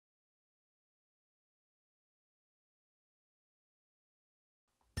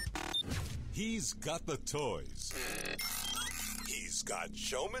He's got the toys. He's got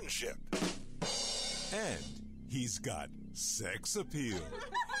showmanship. And he's got sex appeal.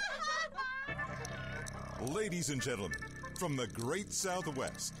 Ladies and gentlemen, from the great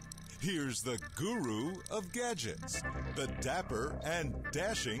Southwest, here's the guru of gadgets, the dapper and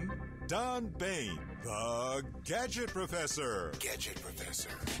dashing Don Baine, the Gadget Professor. Gadget Professor.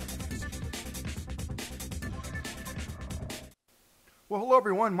 Well, hello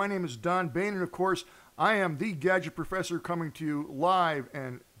everyone. My name is Don Baine, and of course, I am the Gadget Professor coming to you live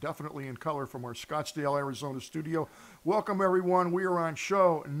and definitely in color from our Scottsdale, Arizona studio. Welcome everyone. We are on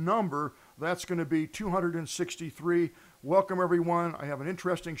show number, that's going to be 263. Welcome everyone. I have an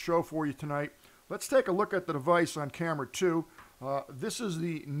interesting show for you tonight. Let's take a look at the device on camera 2. This is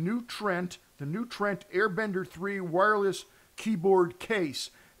the Newtrent Airbender 3 wireless keyboard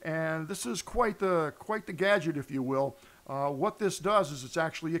case, and this is quite the gadget, if you will. What this does is it's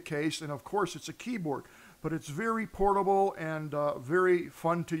actually a case, and of course it's a keyboard, but it's very portable and very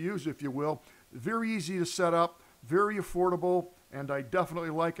fun to use, if you will. Very easy to set up, very affordable, and I definitely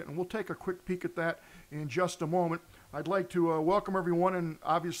like it, and we'll take a quick peek at that in just a moment. I'd like to welcome everyone, and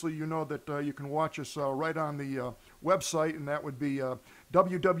obviously you know that you can watch us right on the website, and that would be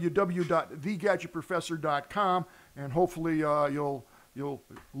www.thegadgetprofessor.com, and hopefully you'll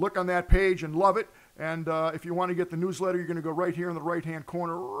look on that page and love it. And if you want to get the newsletter, you're going to go right here in the right-hand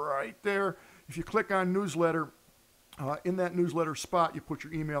corner, right there. If you click on newsletter, in that newsletter spot, you put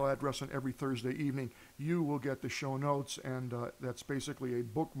your email address, and every Thursday evening, you will get the show notes, and that's basically a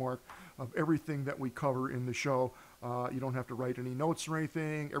bookmark of everything that we cover in the show. You don't have to write any notes or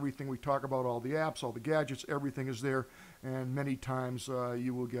anything. Everything we talk about, all the apps, all the gadgets, everything is there, and many times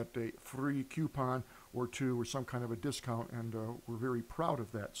you will get a free coupon or two or some kind of a discount, and we're very proud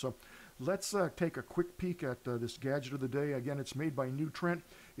of that. So let's take a quick peek at this gadget of the day. Again, it's made by Newtrent.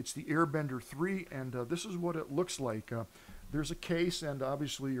 It's the Airbender 3, and this is what it looks like. There's a case, and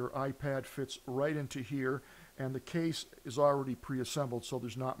obviously your iPad fits right into here, and the case is already pre-assembled, so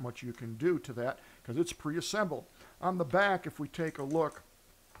there's not much you can do to that because it's pre-assembled. On the back, if we take a look,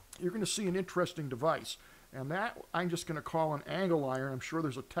 you're going to see an interesting device, and that I'm just going to call an angle iron. I'm sure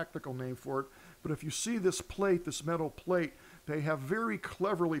there's a technical name for it, but if you see this plate, this metal plate, they have very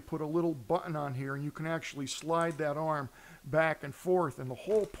cleverly put a little button on here, and you can actually slide that arm back and forth. And the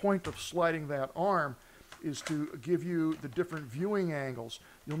whole point of sliding that arm is to give you the different viewing angles.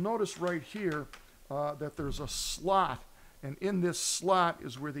 You'll notice right here that there's a slot, and in this slot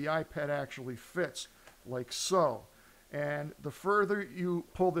is where the iPad actually fits, like so. And the further you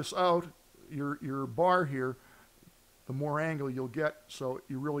pull this out, your bar here, the more angle you'll get, so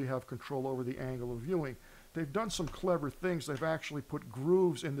you really have control over the angle of viewing. They've done some clever things. They've actually put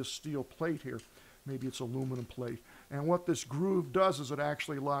grooves in this steel plate here. Maybe it's aluminum plate. And what this groove does is it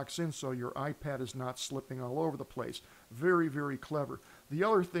actually locks in so your iPad is not slipping all over the place. Very, very clever. The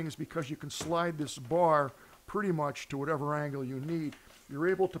other thing is because you can slide this bar pretty much to whatever angle you need, you're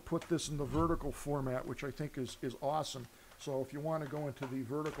able to put this in the vertical format, which I think is awesome. So if you want to go into the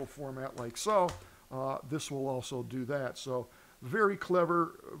vertical format like so, this will also do that. So very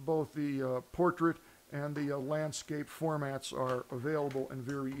clever. Both the portrait and the landscape formats are available and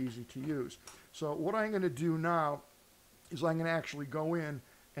very easy to use. So what I'm going to do now is I'm going to actually go in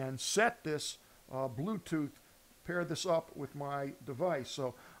and set this Bluetooth, pair this up with my device.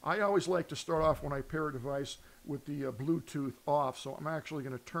 So I always like to start off when I pair a device with the Bluetooth off. So I'm actually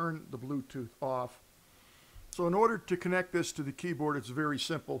going to turn the Bluetooth off. So in order to connect this to the keyboard, it's very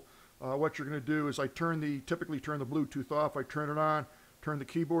simple. What you're going to do is I typically turn the Bluetooth off, I turn it on, turn the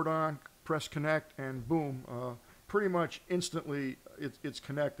keyboard on, press connect, and boom, pretty much instantly it's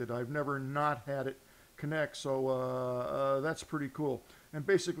connected. I've never not had it connect, so that's pretty cool. And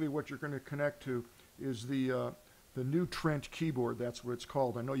basically what you're going to connect to is the Newtrent keyboard. That's what it's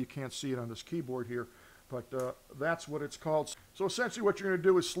called. I know you can't see it on this keyboard here, but that's what it's called. So essentially what you're going to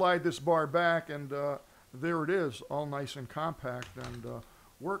do is slide this bar back, and there it is, all nice and compact, and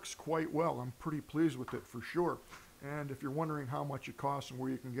works quite well. I'm pretty pleased with it for sure. And if you're wondering how much it costs and where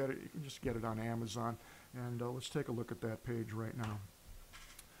you can get it, you can just get it on Amazon. And let's take a look at that page right now.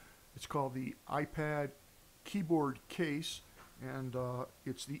 It's called the iPad Keyboard Case, and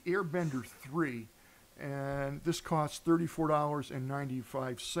it's the Airbender 3. And this costs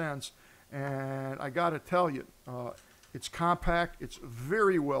 $34.95. And I got to tell you, it's compact, it's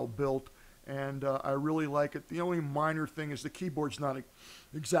very well built, and I really like it. The only minor thing is the keyboard's not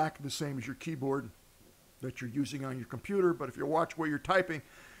exactly the same as your keyboard that you're using on your computer, but if you watch where you're typing,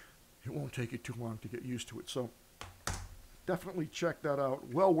 it won't take you too long to get used to it. So definitely check that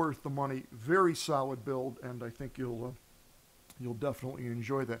out. Well worth the money. Very solid build, and I think you'll You'll definitely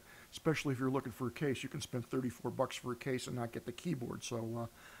enjoy that, especially if you're looking for a case. You can spend $34 for a case and not get the keyboard. So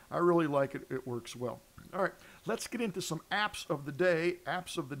I really like it. It works well. All right, let's get into some apps of the day.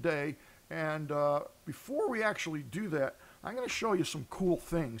 And before we actually do that, I'm going to show you some cool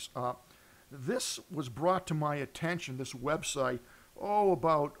things. This was brought to my attention, this website,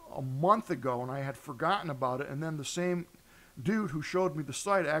 about a month ago, and I had forgotten about it. And then the same dude who showed me the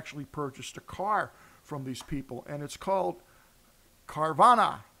site actually purchased a car from these people, and it's called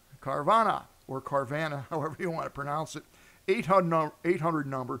Carvana, or Carvana, however you want to pronounce it, 800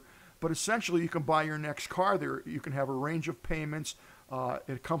 number. But essentially, you can buy your next car there. You can have a range of payments.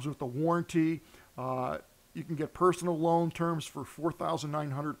 It comes with a warranty. You can get personal loan terms for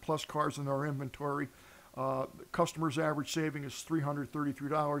 4,900 plus cars in our inventory. The customer's average saving is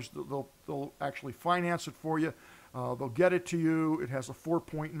 $333. They'll actually finance it for you. They'll get it to you. It has a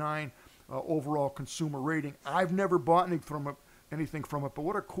 4.9 overall consumer rating. I've never bought anything from it, but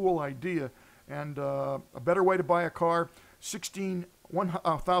what a cool idea. And a better way to buy a car,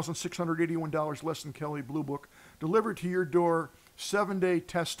 $1,681 less than Kelley Blue Book, delivered to your door, 7-day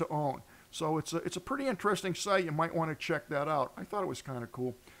test to own. So it's a pretty interesting site. You might want to check that out. I thought it was kind of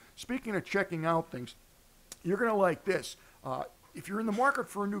cool. Speaking of checking out things, you're going to like this. If you're in the market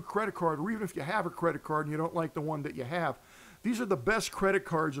for a new credit card, or even if you have a credit card and you don't like the one that you have, these are the best credit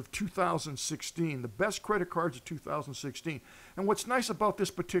cards of 2016, the best credit cards of 2016. And what's nice about this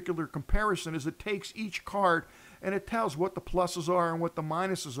particular comparison is it takes each card and it tells what the pluses are and what the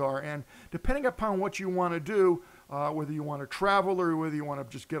minuses are. And depending upon what you want to do, whether you want to travel or whether you want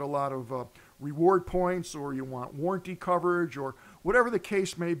to just get a lot of reward points, or you want warranty coverage, or whatever the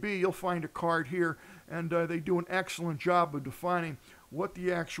case may be, you'll find a card here, and they do an excellent job of defining what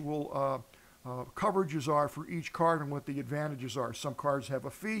the actual coverages are for each card and what the advantages are. Some cards have a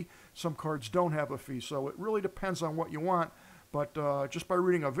fee, some cards don't have a fee, so it really depends on what you want. But just by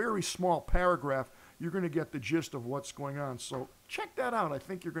reading a very small paragraph, you're going to get the gist of what's going on. So check that out. I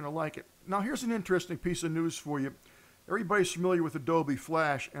think you're going to like it. Now here's an interesting piece of news for you. Everybody's familiar with Adobe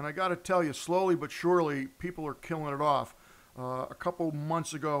Flash, and I got to tell you, slowly but surely, people are killing it off. A couple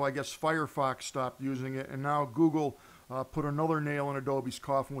months ago, I guess Firefox stopped using it, and now Google put another nail in Adobe's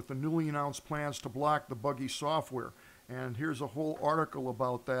coffin with the newly announced plans to block the buggy software. And here's a whole article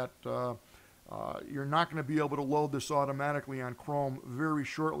about that. You're not going to be able to load this automatically on Chrome very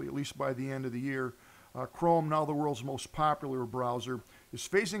shortly, at least by the end of the year. Chrome, now the world's most popular browser, is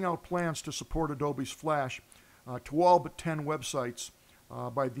phasing out plans to support Adobe's Flash to all but 10 websites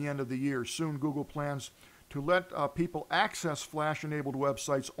by the end of the year. Soon, Google plans to let people access Flash-enabled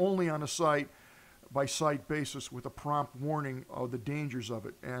websites only on a site-by-site basis with a prompt warning of the dangers of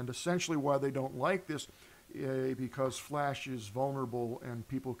it. And essentially why they don't like this, because Flash is vulnerable and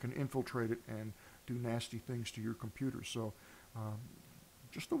people can infiltrate it and do nasty things to your computer. So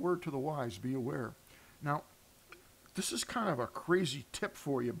just a word to the wise, be aware. Now, this is kind of a crazy tip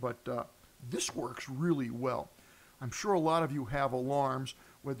for you, but this works really well. I'm sure a lot of you have alarms,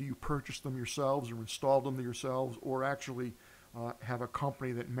 whether you purchased them yourselves or installed them yourselves, or actually have a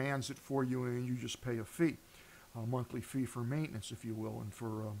company that mans it for you and you just pay a fee, a monthly fee for maintenance, if you will, and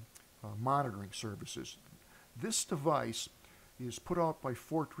for monitoring services. This device is put out by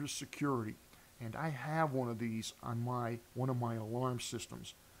Fortress Security, and I have one of these on one of my alarm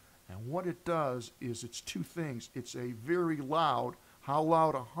systems. And what it does is it's two things. It's a very loud, how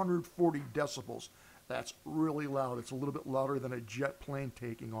loud? 140 decibels. That's really loud. It's a little bit louder than a jet plane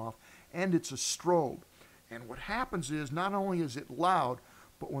taking off. And it's a strobe. And what happens is, not only is it loud,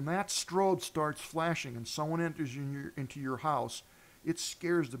 but when that strobe starts flashing and someone enters into your house, it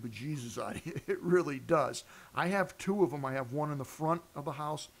scares the bejesus out of you. It really does. I have two of them. I have one in the front of the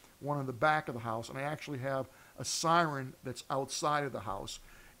house, one in the back of the house, and I actually have a siren that's outside of the house.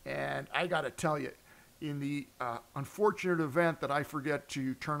 And I got to tell you, in the unfortunate event that I forget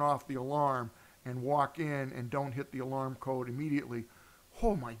to turn off the alarm and walk in and don't hit the alarm code immediately,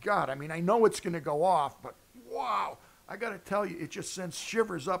 oh my God, I mean, I know it's going to go off, but wow, I got to tell you, it just sends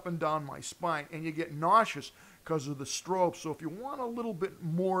shivers up and down my spine, and you get nauseous because of the strobe. So if you want a little bit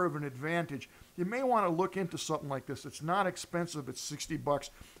more of an advantage, you may want to look into something like this. It's not expensive. It's $60.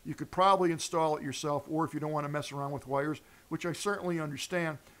 You could probably install it yourself, or if you don't want to mess around with wires, which I certainly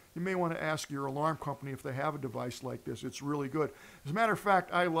understand, you may want to ask your alarm company if they have a device like this. It's really good. As a matter of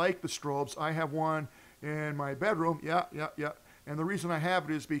fact, I like the strobes. I have one in my bedroom. Yeah. And the reason I have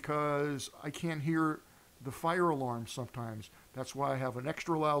it is because I can't hear the fire alarm sometimes. That's why I have an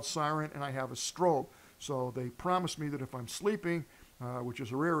extra loud siren and I have a strobe. So they promise me that if I'm sleeping, which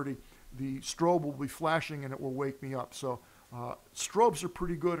is a rarity, the strobe will be flashing and it will wake me up. So strobes are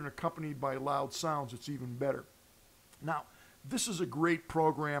pretty good, and accompanied by loud sounds, it's even better. Now, This is a great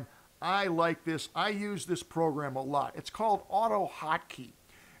program. I like this. I use this program a lot. It's called Auto Hotkey.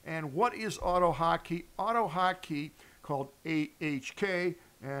 And what is Auto Hotkey? Auto Hotkey, called AHK,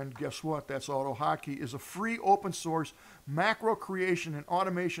 and guess what? That's Auto Hotkey, is a free open source macro creation and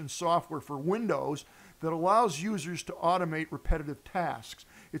automation software for Windows that allows users to automate repetitive tasks.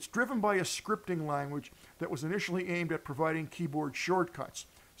 It's driven by a scripting language that was initially aimed at providing keyboard shortcuts.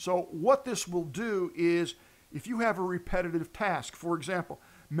 So what this will do is, if you have a repetitive task, for example,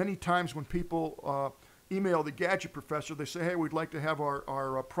 many times when people email the Gadget Professor, they say, hey, we'd like to have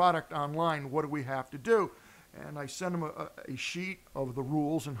our product online. What do we have to do? And I send them a sheet of the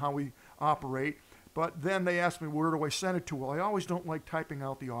rules and how we operate. But then they ask me, where do I send it to? Well, I always don't like typing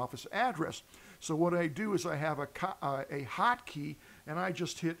out the office address. So what I do is I have a hotkey, and I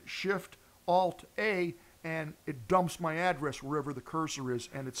just hit Shift-Alt-A, and it dumps my address wherever the cursor is,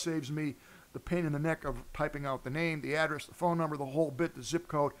 and it saves me the pain in the neck of typing out the name, the address, the phone number, the whole bit, the zip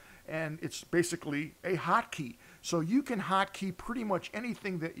code, and it's basically a hotkey. So you can hotkey pretty much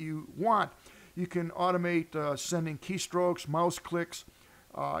anything that you want. You can automate sending keystrokes, mouse clicks.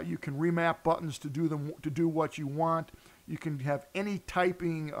 You can remap buttons to do what you want. You can have any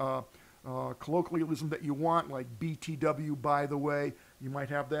typing colloquialism that you want, like BTW, by the way. You might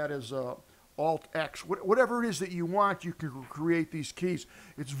have that as Alt-X. Whatever it is that you want, you can create these keys.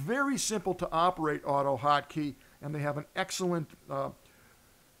 It's very simple to operate Auto Hotkey, and they have an excellent, I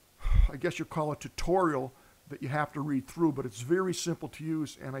guess you'll call it tutorial that you have to read through, but it's very simple to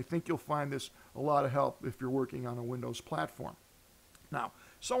use, and I think you'll find this a lot of help if you're working on a Windows platform. Now,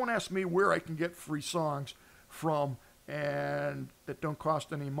 someone asked me where I can get free songs from and that don't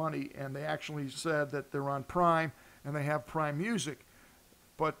cost any money, and they actually said that they're on Prime and they have Prime Music.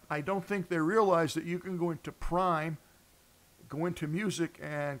 But I don't think they realize that you can go into Prime, go into Music,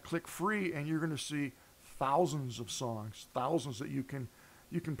 and click free, and you're going to see thousands of songs, thousands that you can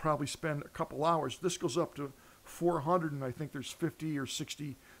probably spend a couple hours. This goes up to 400, and I think there's 50 or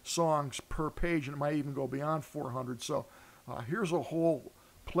 60 songs per page, and it might even go beyond 400. So here's a whole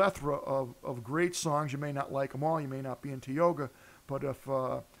plethora of great songs. You may not like them all. You may not be into yoga, but if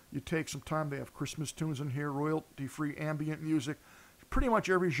you take some time, they have Christmas tunes in here, royalty-free ambient music. Pretty much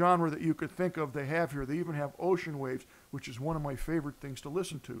every genre that you could think of they have here. They even have ocean waves, which is one of my favorite things to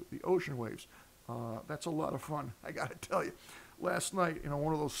listen to, the ocean waves. That's a lot of fun, I got to tell you. Last night,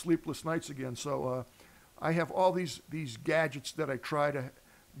 one of those sleepless nights again, so I have all these gadgets that I try to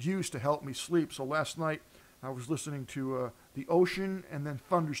use to help me sleep. So last night, I was listening to the ocean and then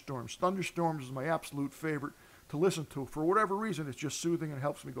thunderstorms. Thunderstorms is my absolute favorite to listen to. For whatever reason, it's just soothing and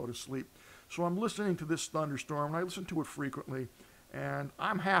helps me go to sleep. So I'm listening to this thunderstorm, and I listen to it frequently. And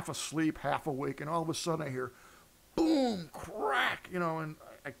I'm half asleep, half awake, and all of a sudden I hear boom, crack, and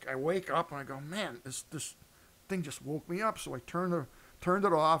I wake up and I go, man, this thing just woke me up. So I turned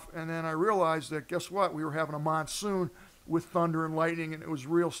it off, and then I realized that, guess what? We were having a monsoon with thunder and lightning, and it was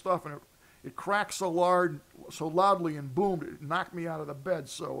real stuff, and it cracked so loudly and boomed, it knocked me out of the bed.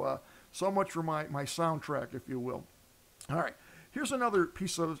 So so much for my soundtrack, if you will. All right, here's another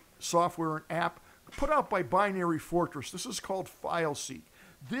piece of software, an app, put out by Binary Fortress. This is called FileSeek.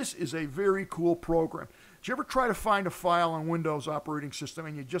 This is a very cool program. Did you ever try to find a file on Windows operating system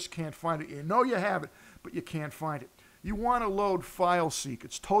and you just can't find it? You know you have it, but you can't find it. You want to load FileSeek.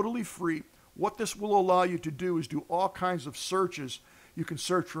 It's totally free. What this will allow you to do is do all kinds of searches. You can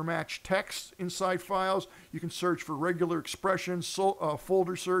search for matched text inside files. You can search for regular expressions,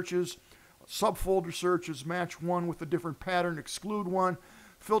 folder searches, subfolder searches, match one with a different pattern, exclude one,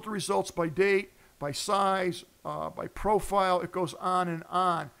 filter results by date, by size, by profile. It goes on and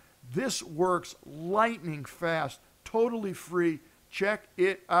on. This works lightning fast, totally free. Check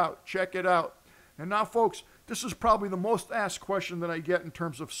it out. Check it out. And now, folks, this is probably the most asked question that I get in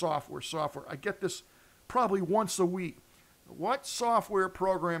terms of software. I get this probably once a week. What software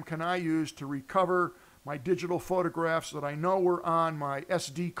program can I use to recover my digital photographs that I know were on my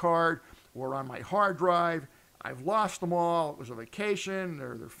SD card or on my hard drive? I've lost them all. It was a vacation.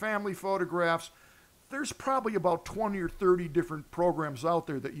 They're family photographs. There's probably about 20 or 30 different programs out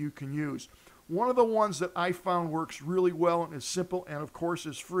there that you can use. One of the ones that I found works really well and is simple and, of course,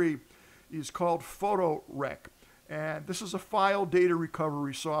 is free is called PhotoRec. And this is a file data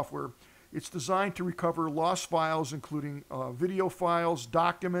recovery software. It's designed to recover lost files, including video files,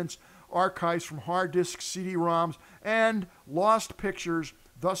 documents, archives from hard disks, CD-ROMs, and lost pictures,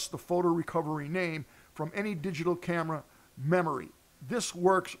 thus the photo recovery name, from any digital camera memory. This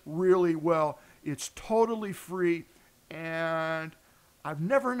works really well. It's totally free, and I've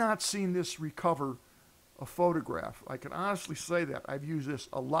never not seen this recover a photograph. I can honestly say that. I've used this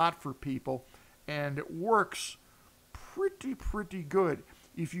a lot for people, and it works pretty good.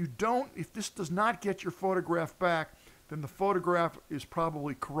 If this does not get your photograph back, then the photograph is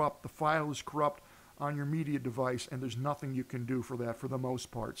probably corrupt. The file is corrupt on your media device, and there's nothing you can do for that for the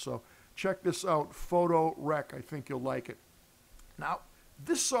most part. So check this out, Photo Rec. I think you'll like it. Now,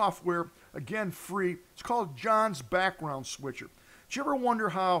 this software, again, free. It's called John's Background Switcher. Did you ever wonder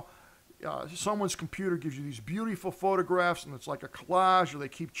how someone's computer gives you these beautiful photographs and it's like a collage, or they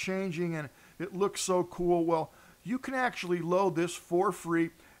keep changing and it looks so cool? Well, you can actually load this for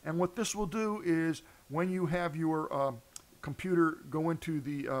free, and what this will do is when you have your computer go into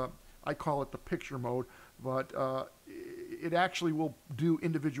the, I call it the picture mode, but it actually will do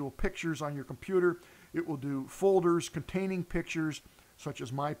individual pictures on your computer. It will do folders containing pictures, such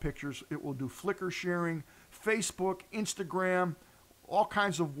as my pictures. It will do Flickr sharing, Facebook, Instagram, all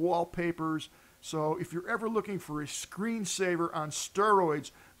kinds of wallpapers. So if you're ever looking for a screensaver on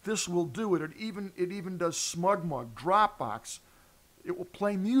steroids, this will do it. It even does SmugMug, Dropbox. It will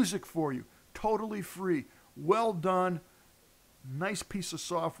play music for you, totally free. Well done. Nice piece of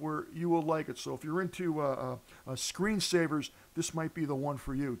software. You will like it. So if you're into screensavers, this might be the one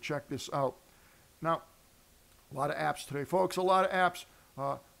for you. Check this out. Now, a lot of apps today, folks. A lot of apps.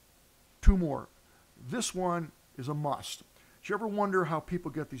 Two more. This one is a must. Do you ever wonder how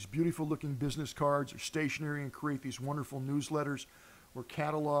people get these beautiful looking business cards or stationery and create these wonderful newsletters or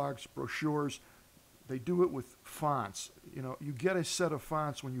catalogs, brochures? They do it with fonts. You know, you get a set of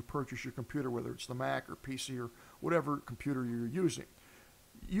fonts when you purchase your computer, whether it's the Mac or PC or whatever computer you're using.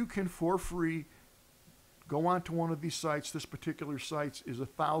 You can, for free, go onto one of these sites. This particular site is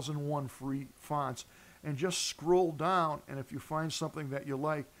 1,001 free fonts, and just scroll down, and if you find something that you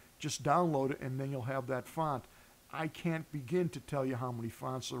like, just download it, and then you'll have that font. I can't begin to tell you how many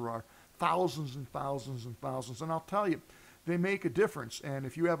fonts there are. Thousands and thousands and thousands. And I'll tell you, they make a difference. And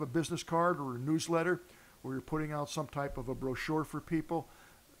if you have a business card or a newsletter, or you're putting out some type of a brochure for people,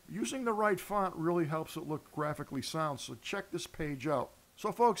 using the right font really helps it look graphically sound. So check this page out.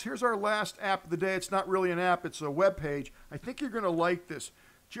 So folks, here's our last app of the day. It's not really an app, it's a web page. I think you're going to like this.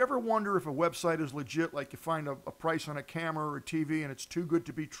 Do you ever wonder if a website is legit, like you find a price on a camera or a TV and it's too good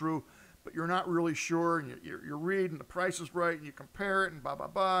to be true, but you're not really sure, and you're reading the price is right, and you compare it, and blah, blah,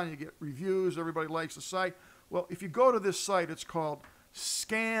 blah, and you get reviews, everybody likes the site. Well, if you go to this site, it's called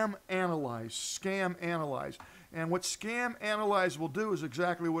Scam Analyze. Scam Analyze. And what Scam Analyze will do is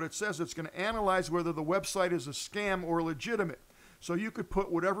exactly what it says. It's going to analyze whether the website is a scam or legitimate. So you could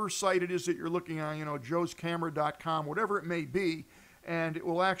put whatever site it is that you're looking on, you know, joescamera.com, whatever it may be, and it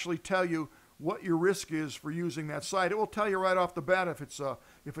will actually tell you what your risk is for using that site. It will tell you right off the bat if it's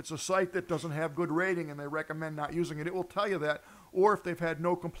a site that doesn't have good rating and they recommend not using it. It will tell you that. Or if they've had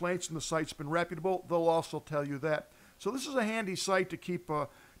no complaints and the site's been reputable, they'll also tell you that. So this is a handy site to keep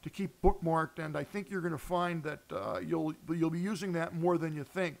bookmarked, and I think you're going to find that you'll be using that more than you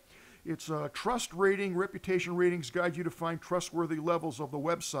think. It's a trust rating, reputation ratings guide you to find trustworthy levels of the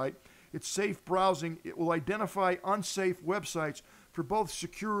website. It's safe browsing. It will identify unsafe websites for both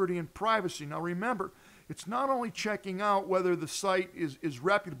security and privacy. Now remember, it's not only checking out whether the site is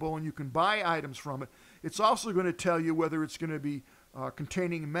reputable and you can buy items from it, it's also going to tell you whether it's going to be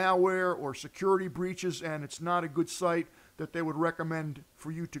containing malware or security breaches, and it's not a good site that they would recommend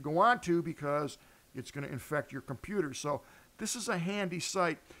for you to go onto because it's going to infect your computer. So this is a handy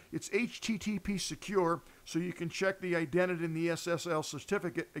site. It's HTTP secure, so you can check the identity in the SSL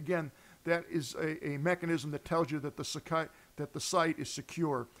certificate. Again, that is a mechanism that tells you that the site is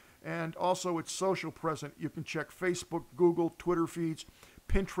secure. And also it's social present. You can check Facebook, Google, Twitter feeds,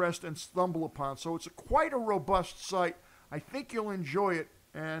 Pinterest, and StumbleUpon. So it's quite a robust site. I think you'll enjoy it.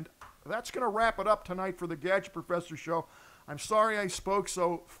 And that's going to wrap it up tonight for the Gadget Professor Show. I'm sorry I spoke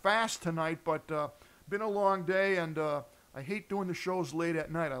so fast tonight, but been a long day, and I hate doing the shows late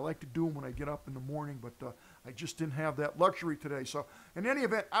at night. I like to do them when I get up in the morning, but I just didn't have that luxury today. So in any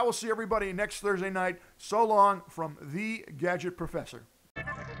event, I will see everybody next Thursday night. So long from the Gadget Professor.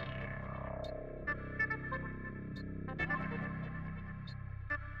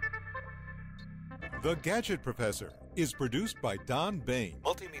 The Gadget Professor is produced by Don Baine,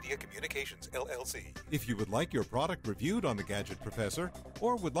 Multimedia Communications, LLC. If you would like your product reviewed on The Gadget Professor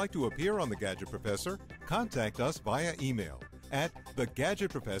or would like to appear on The Gadget Professor, contact us via email at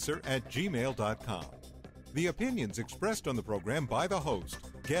thegadgetprofessor@gmail.com. The opinions expressed on the program by the host,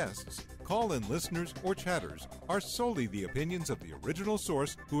 guests, call-in listeners, or chatters are solely the opinions of the original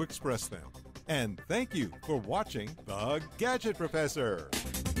source who expressed them. And thank you for watching The Gadget Professor.